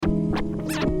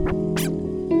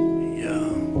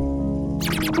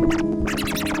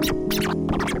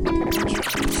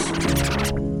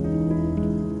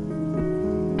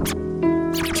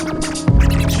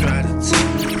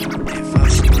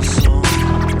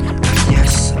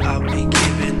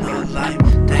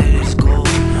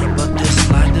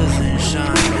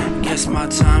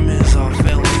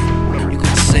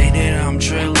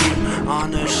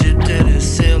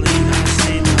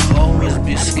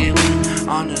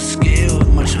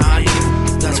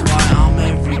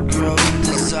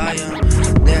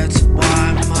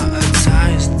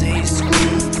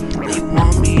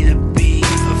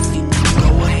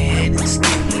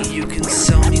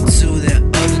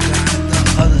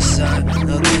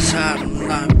top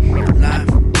life.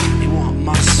 They want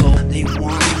my soul, they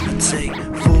want to take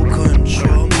full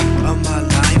control of my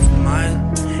life, mine,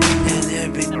 and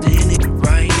everything is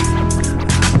right.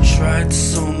 I've tried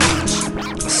so much,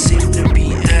 I seem to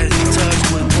be out of touch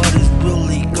with what is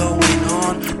really going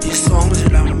on. These songs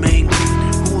that I make,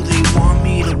 who they want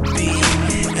me to be,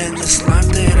 and this life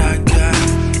that I got,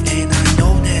 and I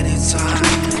know that it's hard,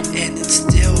 and it's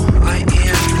still I am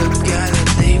the guy that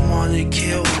they want to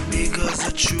kill, because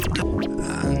the truth,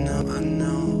 I know.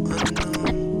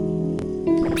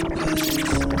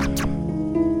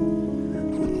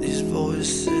 These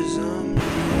voices all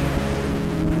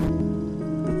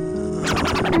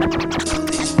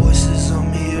these voices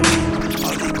I'm hearing,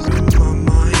 are they gripping my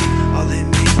mind? Are they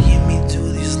making me do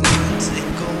these lines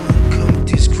and go and commit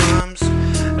these crimes?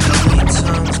 LA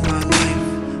times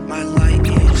my light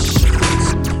is shines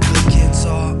against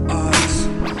all odds.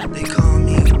 They call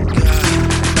me God,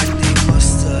 like they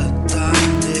must have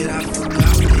died. Did I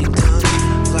forgot what they done?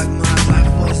 Like my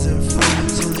life wasn't fun.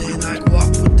 So then I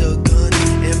walk with the gun.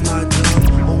 Am I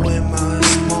dumb or am I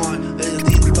smart? Are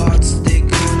these thoughts they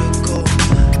gonna go?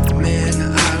 Man,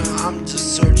 I'm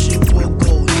just searching for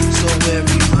gold. So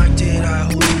every mic that I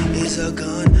hold is a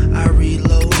gun. I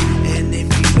reload, and if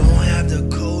you don't have the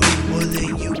code, well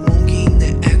then you won't gain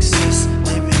the access.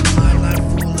 Living my life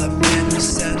full of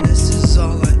madness, sadness is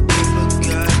all I ever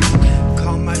got.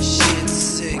 Call my shit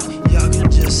sick, y'all can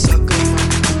just suck on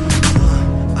my.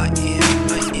 I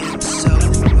am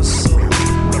selling my soul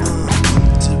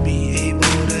to be able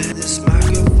to have this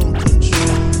microphone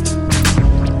control.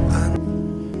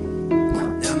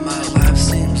 Now my life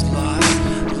seems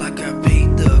lost, like I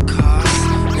paid the cost.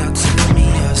 Now tell me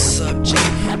a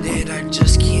subject that I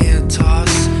just can't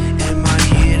toss. Am I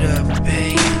here to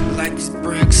pay like these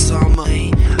bricks on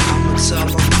my? I'ma tell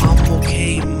them I'm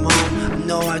okay, mom. I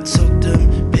know I took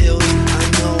them pills, I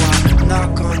know I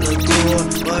knock on the door,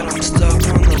 but I'm stuck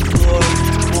on the floor.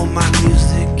 Will my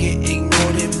music get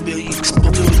ignored and billions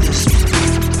do this?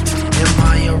 Am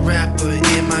I a rapper?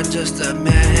 Am I just a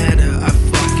mad